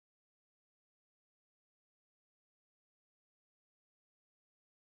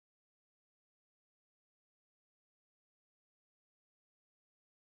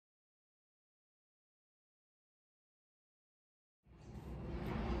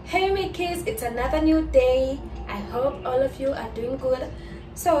cookies, it's another new day. I hope all of you are doing good.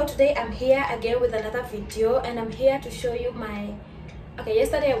 So today I'm here again with another video, and I'm here to show you my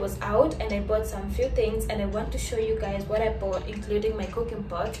yesterday I was out and I bought some few things, and I want to show you guys what I bought, including my cooking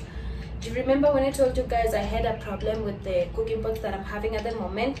pot. Do you remember when I told you guys I had a problem with the cooking pots that I'm having at the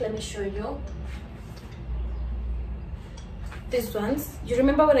moment? Let me show you these ones. You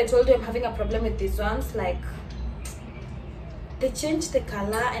remember when I told you I'm having a problem with these ones? Like, they changed the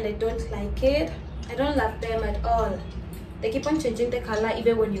color and I don't like it. I don't love them at all. They keep on changing the color.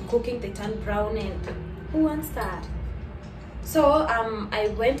 Even when you're cooking, they turn brown, and who wants that? So I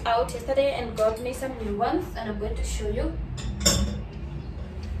went out yesterday and got me some new ones, and I'm going to show you.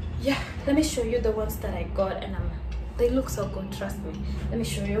 Yeah, let me show you the ones that I got, and they look so good, trust me. Let me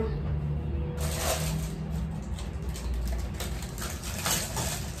show you.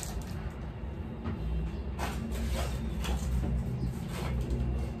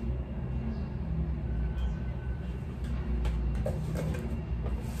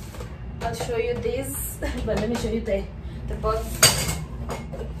 I'll show you this, but let me show you the box.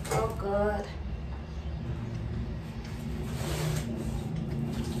 Oh god.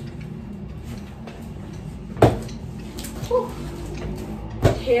 Whew.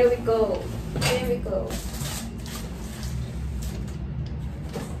 Here we go. Here we go.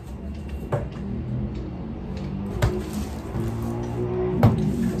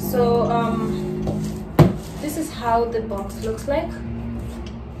 So this is how the box looks like.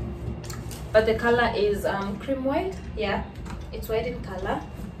 But the color is cream white. Yeah, it's white in color.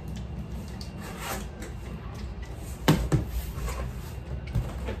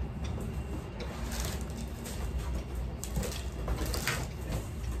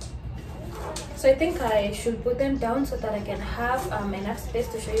 So I think I should put them down so that I can have enough space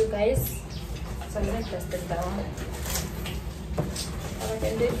to show you guys. So let me place them down. Or I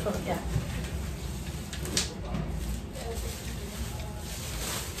can do it from here.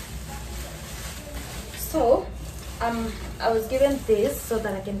 So I was given this so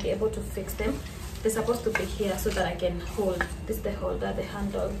that I can be able to fix them. They're supposed to be here so that I can hold. This is the holder, the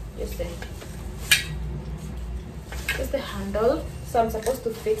handle. You see, this is the handle. So I'm supposed to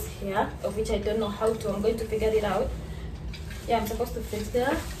fix here, of which I don't know how to. I'm going to figure it out. Yeah, I'm supposed to fix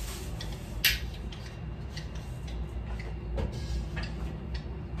there.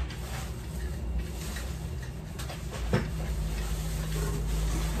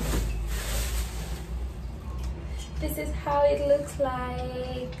 This is how it looks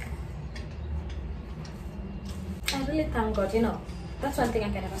like. I really thank God, you know, that's one thing I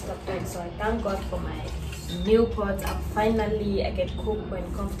can never stop doing. So I thank God for my new pots. I can cook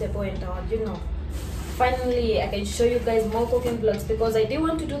when comfortable and all, you know. Finally I can show you guys more cooking vlogs, because I did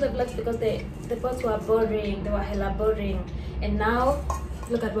want to do the vlogs because the pots were boring. They were hella boring, and now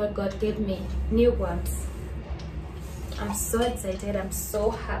look at what God gave me, new ones. I'm so excited. I'm so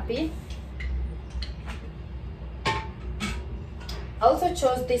happy. I also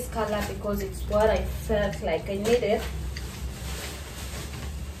chose this color because it's what I felt like I needed.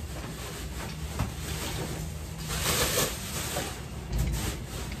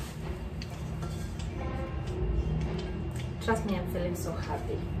 Trust me, I'm feeling so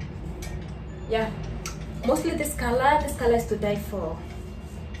happy. Yeah, mostly this color is to die for.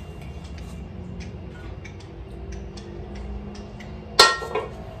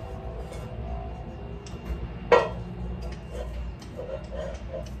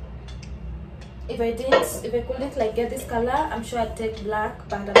 If I couldn't like get this color, I'm sure I'd take black,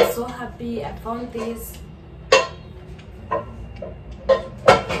 but I'm so happy I found this.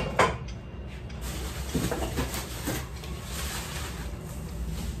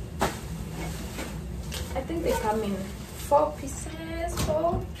 I think they come in 4 pieces.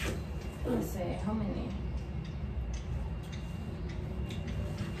 4. Let's see how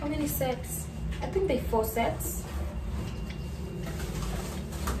many sets. I think they 4 sets.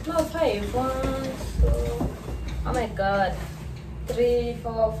 No, 5. 1, 2. Oh my god. 3,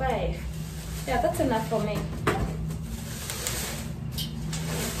 4, 5. Yeah, that's enough for me.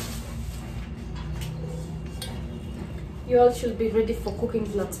 You all should be ready for cooking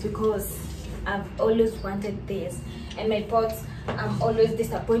vlogs, because I've always wanted this, and my pots always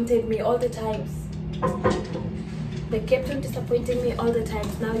disappointed me all the times. They kept on disappointing me all the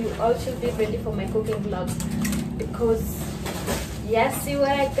times. Now you all should be ready for my cooking vlogs, because yes, see what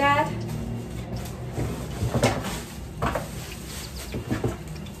I got?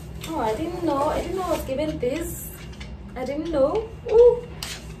 Oh, I didn't know I was given this. I didn't know. Ooh.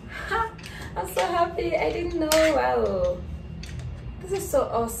 Ha! I'm so happy. I didn't know. Wow, this is so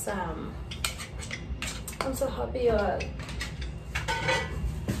awesome. I'm so happy, y'all.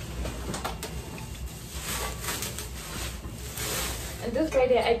 And this right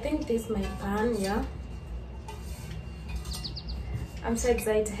here, I think this is my pan. Yeah, I'm so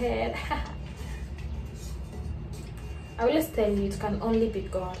excited. I always tell you, it can only be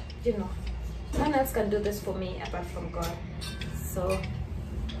God. You know, no one else can do this for me apart from God. So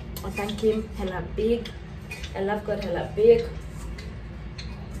I thank him hella big. I love God hella big.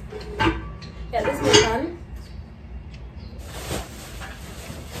 Yeah, this is my pan.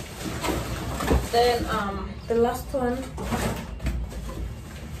 Then the last one,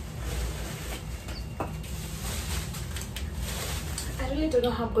 I really don't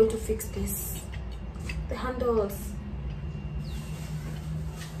know how I'm going to fix this. The handles,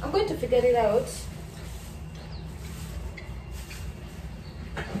 I'm going to figure it out.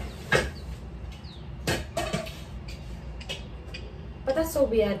 But that's so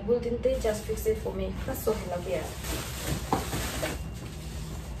weird. Wouldn't they just fix it for me? That's so hella weird.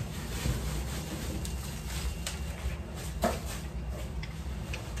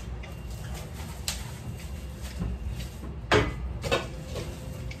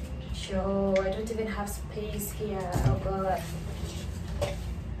 Sure, I don't even have space here. Oh God.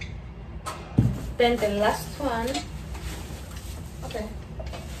 Then the last one. Okay.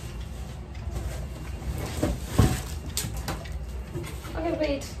 Okay,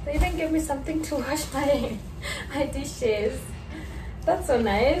 wait. They even gave me something to wash my dishes. That's so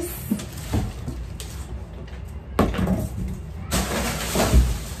nice.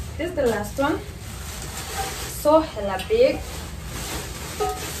 This is the last one. So hella big.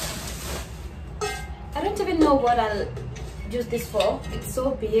 I don't even know what I'll use this for. It's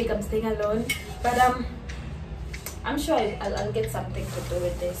so big. I'm staying alone, but I'm sure I'll get something to do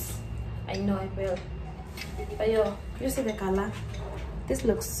with this. I know I will. But yo, you see the color? This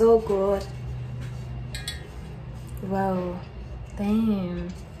looks so good. Wow, damn,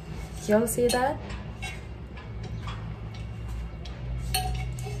 y'all see that?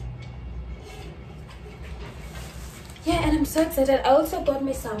 Yeah, and I'm so excited. I also got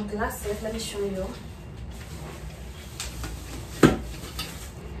me some glasses. Let me show you.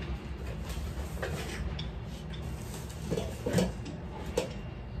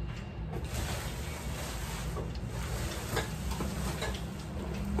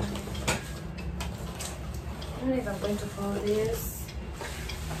 I don't know if I'm going to follow this.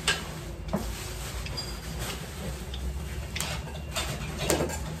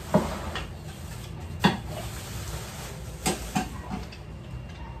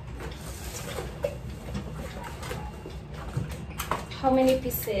 How many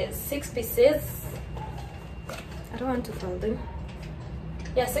pieces? 6 pieces. I don't want to fold them.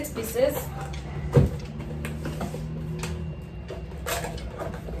 Yeah, 6 pieces.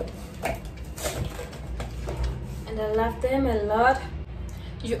 And I love them a lot.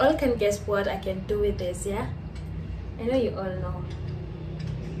 You all can guess what I can do with this, yeah? I know you all know.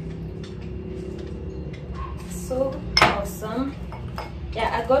 So awesome.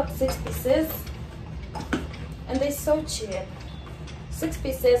 Yeah, I got 6 pieces. And they're so cheap. 6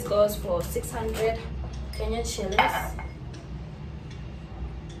 pieces goes for 600 Kenyan shillings.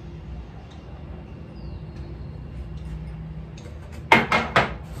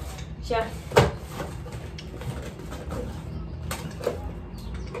 Yeah.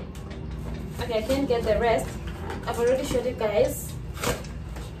 Okay, I can't get the rest. I've already showed you guys.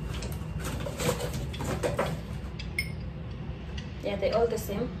 Yeah, they're all the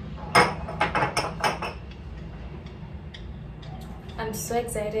same. I'm so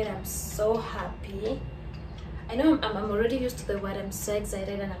excited. I'm so happy. I know I'm already used to the word I'm so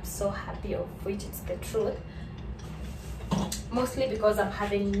excited and I'm so happy, of which it's the truth. Mostly because I'm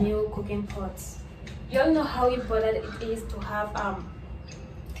having new cooking pots. You all know how important it is to have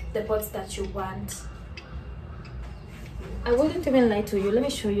the pots that you want. I wouldn't even lie to you. Let me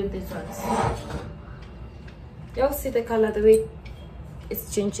show you these ones. You all see the color, the way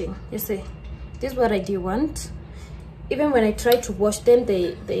it's changing. You see, this is what I do want. Even when I try to wash them,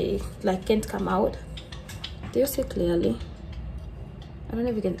 they like can't come out. Do you see clearly? I don't know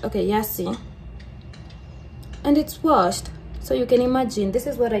if you can. Okay, yeah, see. And it's washed. So you can imagine, this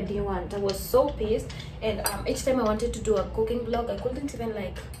is what I didn't want. I was so pissed, and each time I wanted to do a cooking vlog, I couldn't even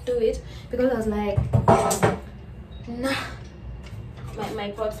like do it because I was like, nah,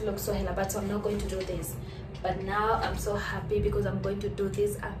 my pots look so hella bad, so I'm not going to do this. But now I'm so happy because I'm going to do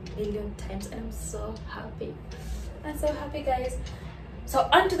this a million times, and I'm so happy. I'm so happy, guys. So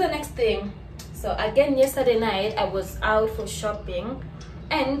on to the next thing. So again, yesterday night I was out for shopping,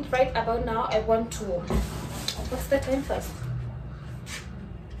 and right about now I want to, what's the time first?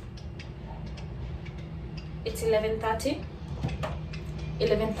 It's 11:30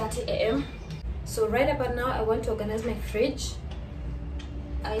 a.m. So right about now I want to organize my fridge.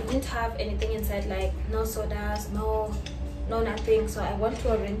 I didn't have anything inside, like no sodas, no nothing. So I want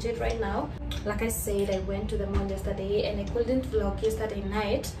to arrange it right now. Like I said, I went to the mall yesterday and I couldn't vlog yesterday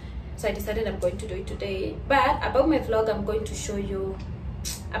night, so I decided I'm going to do it today. But about my vlog, I'm going to show you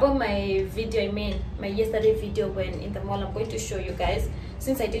about my video, I mean my yesterday video when in the mall. I'm going to show you guys.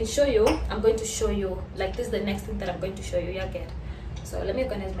 Since I didn't show you, I'm going to show you, like this is the next thing that I'm going to show you. Yeah, get. So let me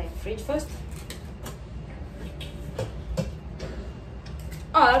organize my fridge first,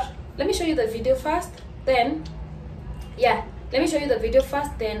 or let me show you the video first, then yeah, let me show you the video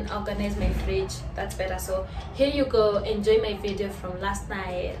first, then organize my fridge. That's better. So here you go, enjoy my video from last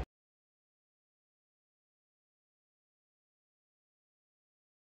night.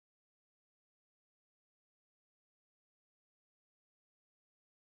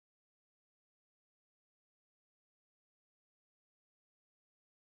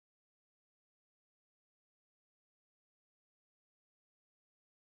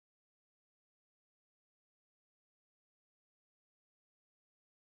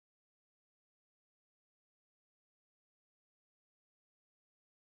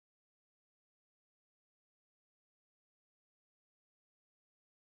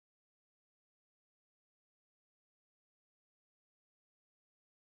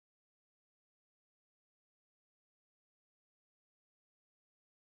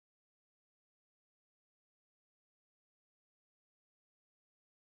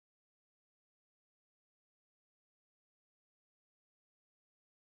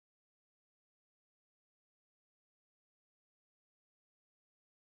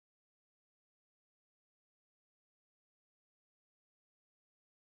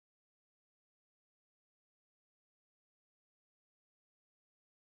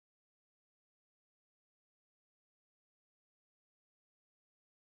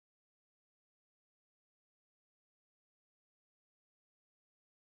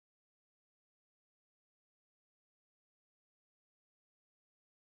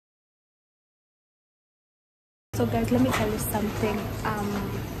 So guys, let me tell you something.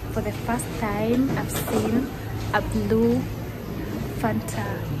 For the first time I've seen a blue Fanta.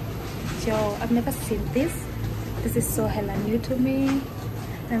 Yo, I've never seen this. This is so hella new to me.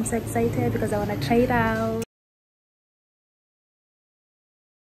 I'm so excited because I want to try it out.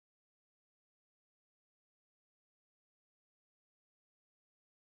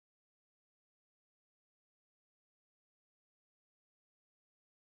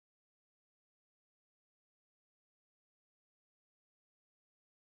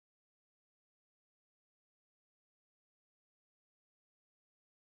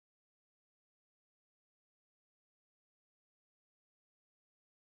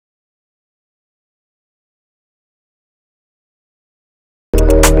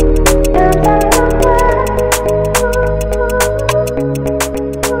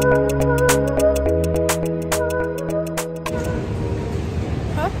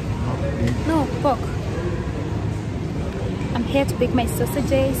 Here to pick my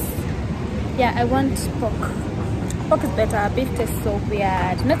sausages. Yeah, I want pork. Pork is better. Beef tastes so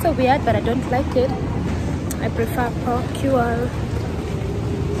weird. Not so weird, but I don't like it. I prefer pork.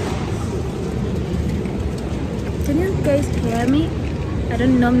 Can you guys hear me? I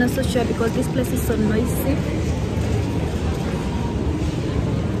don't know, I'm not so sure because this place is so noisy. I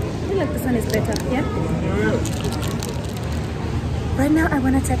feel like this one is better, yeah? Right now I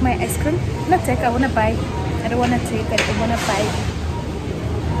wanna take my ice cream. Not take, I wanna buy. I don't want to take it, I want to buy.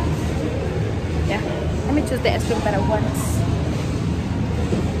 Yeah, let me choose the ice cream that I want.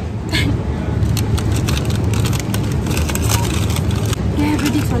 Yeah, I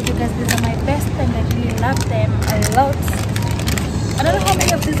already told you guys these are my best and I really love them a lot. I don't know how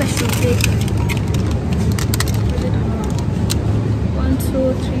many of these I should take. I don't know. 1,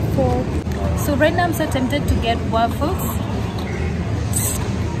 2, 3, 4. So right now I'm so tempted to get waffles.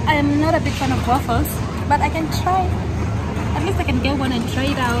 I'm not a big fan of waffles, but I can try. At least I can get one and try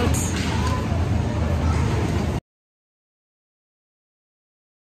it out.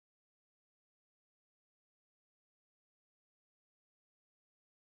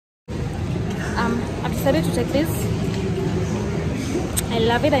 I've decided to take this. I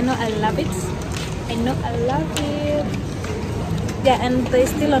love it. I know I love it. I know I love it. Yeah, and they're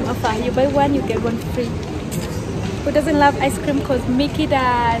still on offer. You buy one, you get one free. Who doesn't love ice cream? Because Mickey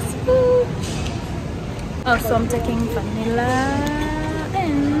does. Woo. Oh, so I'm taking vanilla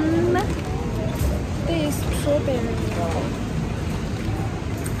and this strawberry.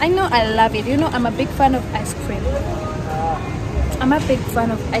 I know I love it. You know, I'm a big fan of ice cream. I'm a big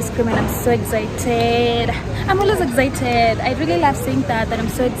fan of ice cream and I'm so excited. I'm always excited. I really love saying that I'm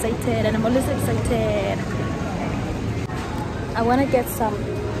so excited and I'm always excited. I want to get some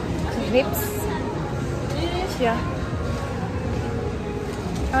crepes. Yeah,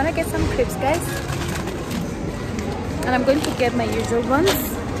 I want to get some crepes, guys, and I'm going to get my usual ones.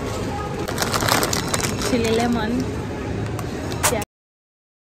 Chili lemon. Yeah.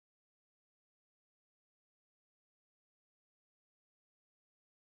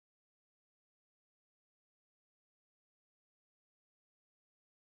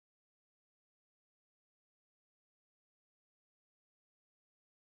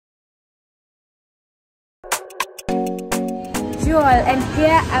 And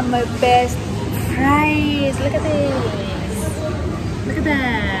here are my best fries. Look at this. Look at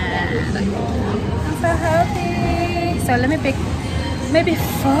that. I'm so happy. So let me pick maybe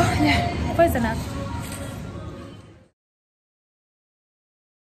 4. Yeah, 4 is enough.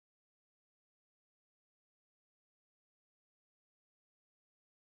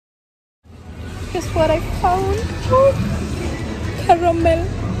 Guess what I found? Oh, caramel.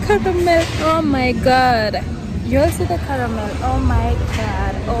 Oh my god. You all see the caramel? Oh my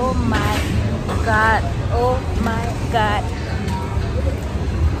god. Oh my god. Oh my god.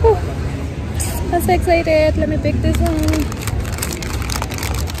 Whew. I'm so excited. Let me pick this one.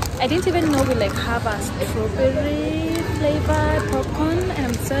 I didn't even know we like have a strawberry flavored popcorn, and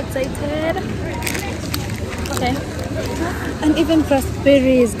I'm so excited. Okay. And even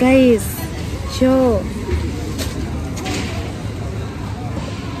raspberries, guys. Sure.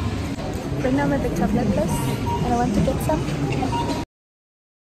 Right now I'm at the chocolate place and I want to get some.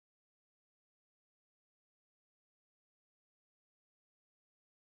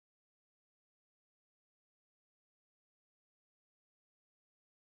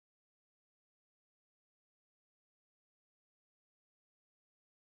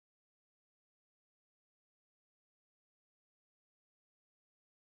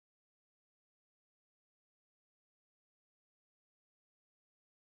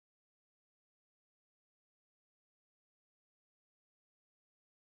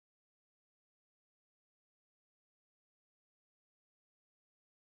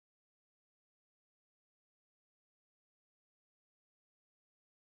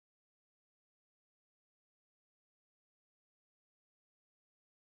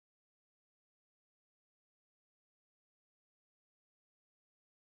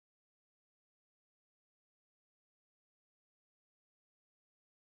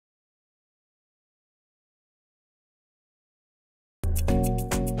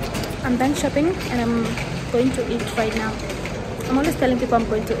 I'm done shopping and I'm going to eat right now. I'm always telling people I'm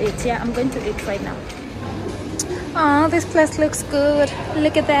going to eat. Yeah, I'm going to eat right now. Oh, this place looks good.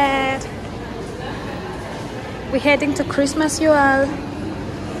 Look at that. We're heading to Christmas, you all.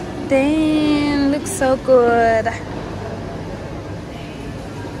 Damn, looks so good.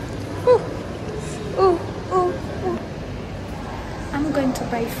 Ooh. Ooh, ooh, ooh. I'm going to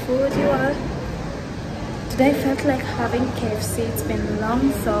buy food, you all. Today I felt like having KFC. It's been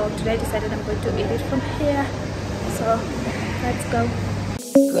long, so today I decided I'm going to eat it from here. So let's go.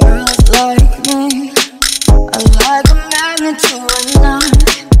 Girls like me, I like a magnet to a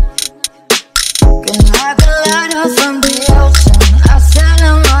knife. Can I be light up from the ocean? I send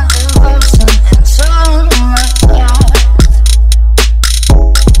them my devotion and turn my life.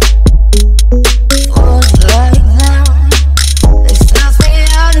 Fools like them, they stuff me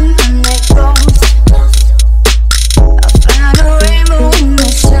out and then they ghost. I found a rainbow in the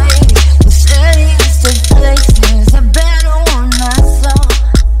shade. The city is the place, there's a better one I saw.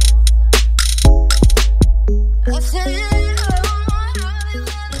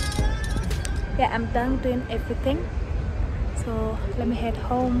 Yeah, I'm done doing everything, so let me head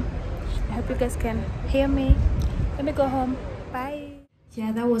home. I hope you guys can hear me. Let me go home. Bye.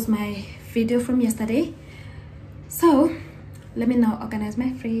 Yeah, that was my video from yesterday. So let me now organize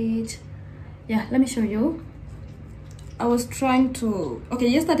my fridge. Yeah, let me show you. I was trying to, okay,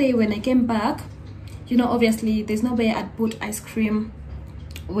 yesterday when I came back, you know, obviously there's no way I'd put ice cream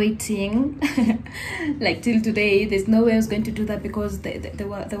waiting like till today. There's no way I was going to do that because they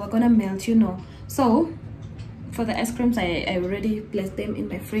were gonna melt, you know. So for the ice creams, I already placed them in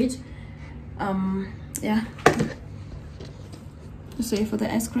my fridge. Yeah, so for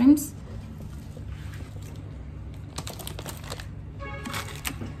the ice creams,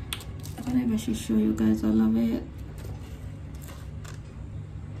 I don't know if I should show you guys all of it.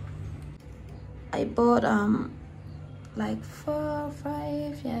 I bought like 4 or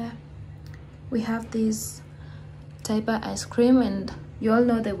 5. Yeah, we have this type of ice cream, and you all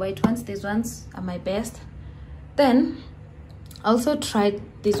know the white ones. These ones are my best. Then also tried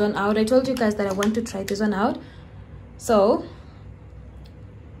this one out. I told you guys that I want to try this one out, so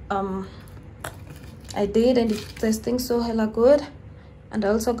I did, and it's tasting so hella good. And I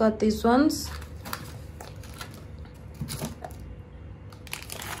also got these ones.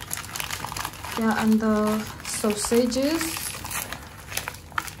 Yeah, and the sausages.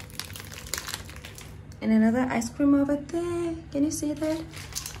 And another ice cream over there. Can you see that?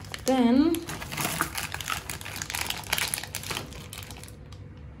 Then,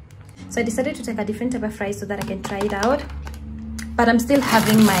 so I decided to take a different type of fries so that I can try it out. But I'm still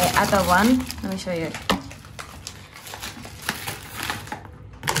having my other one. Let me show you.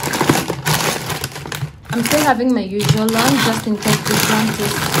 I'm still having my usual one, just in case this one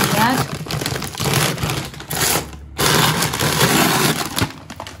tastes weird.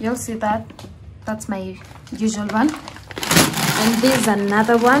 You'll see that. That's my usual one. And this is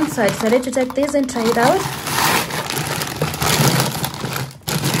another one, so I decided to take this and try it out.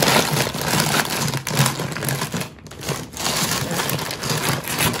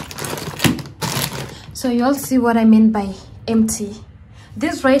 So you'll see what I mean by empty.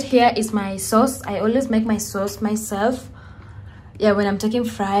 This right here is my sauce. I always make my sauce myself. Yeah, when I'm taking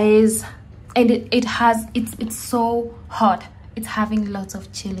fries. And it's so hot. It's having lots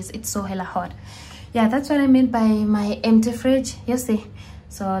of chilies. It's so hella hot. Yeah, that's what I mean by my empty fridge. You see.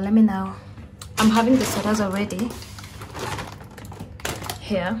 So let me now. I'm having the sodas already.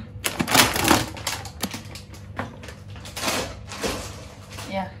 Here.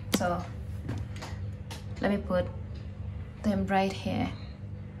 Yeah, so let me put them right here.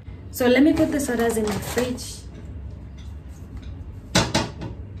 So let me put the sodas in my fridge. I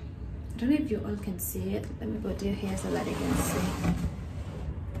don't know if you all can see it. Let me put you here so that you can see.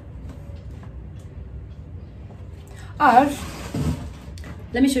 Or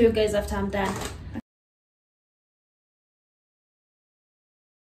let me show you guys after I'm done.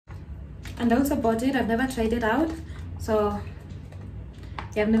 And I also bought it. I've never tried it out. So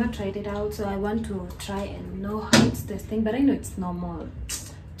yeah, I've never tried it out, so I want to try and know how it's tasting. But I know it's normal.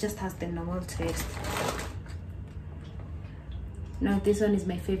 It just has the normal taste. Now this one is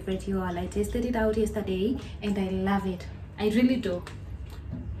my favorite, you all. I tasted it out yesterday and I love it. I really do.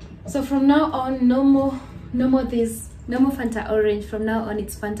 So from now on, no more Fanta orange. From now on,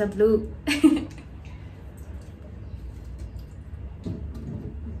 it's Fanta blue.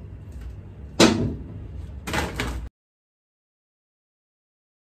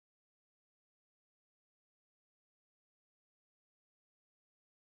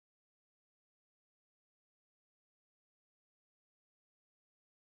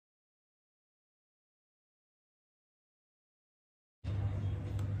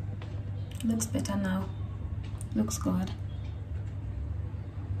 Looks better now. Looks good.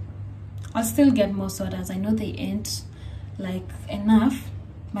 I'll still get more sodas. I know they ain't like enough,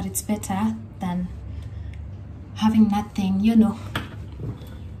 but it's better than having nothing, you know.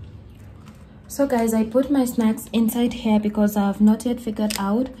 So guys, I put my snacks inside here because I've not yet figured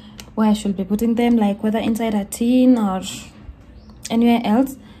out where I should be putting them, like whether inside a tin or anywhere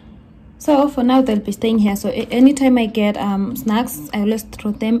else. So for now they'll be staying here. So anytime I get snacks, I always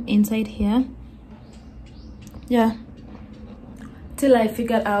throw them inside here. Yeah, till I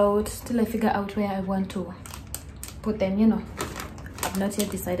figure out where I want to put them, you know. I've not yet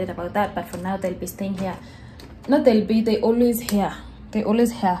decided about that, but for now they'll be staying here. Not they'll be, they always here. They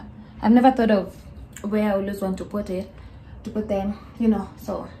always here. I've never thought of where I always want to put them, you know.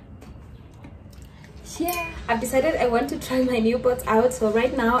 So yeah, I've decided I want to try my new pots out. So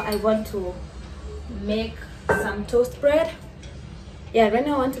right now I want to make some toast bread. Yeah, right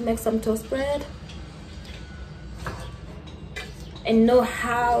now I want to make some toast bread and know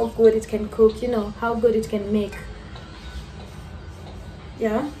how good it can cook, you know, how good it can make.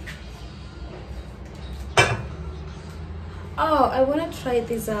 Yeah. Oh, I want to try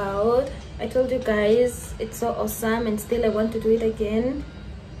this out. I told you guys it's so awesome, and still I want to do it again.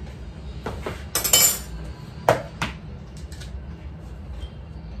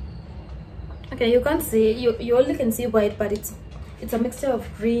 Okay, you can't see, you only can see white, but it's a mixture of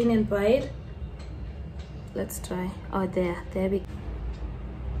green and white. Let's try. Oh, there we go.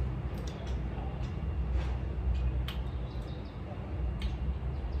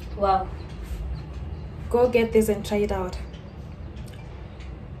 Wow, go get this and try it out.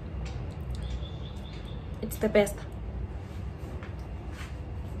 It's the best.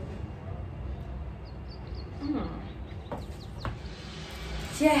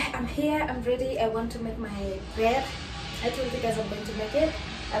 Yeah, I'm here, I'm ready. I want to make my bread. I told you guys I'm going to make it.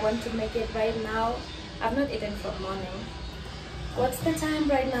 I want to make it right now. I've not eaten from morning. What's the time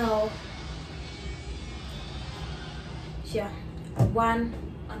right now? Yeah, 1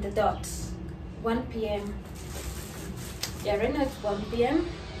 on the dot. 1 p.m. Yeah, right now it's 1 p.m.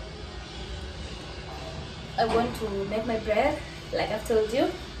 I want to make my bread, like I've told you.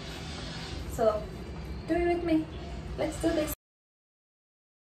 So do it with me. Let's do this.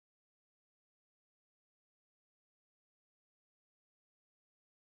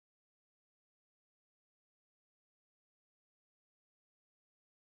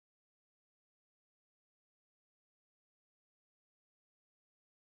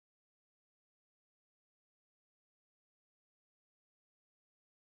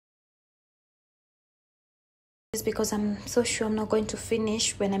 It's because I'm so sure I'm not going to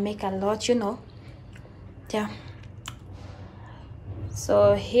finish when I make a lot, you know. Yeah,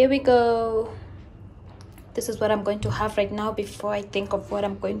 so here we go. This is what I'm going to have right now before I think of what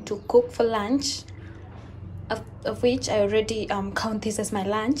I'm going to cook for lunch, of which I already count this as my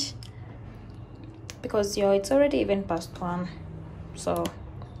lunch, because it's already even past 1. So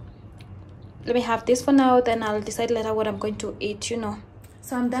let me have this for now, then I'll decide later what I'm going to eat, you know.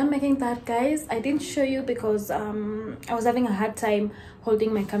 So I'm done making that, guys. I didn't show you because I was having a hard time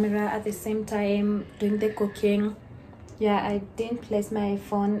holding my camera at the same time doing the cooking. Yeah, I didn't place my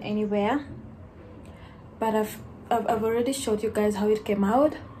phone anywhere, but I've already showed you guys how it came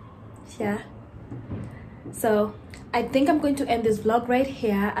out. Yeah, so I think I'm going to end this vlog right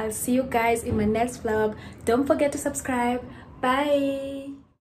here. I'll see you guys in my next vlog. Don't forget to subscribe. Bye.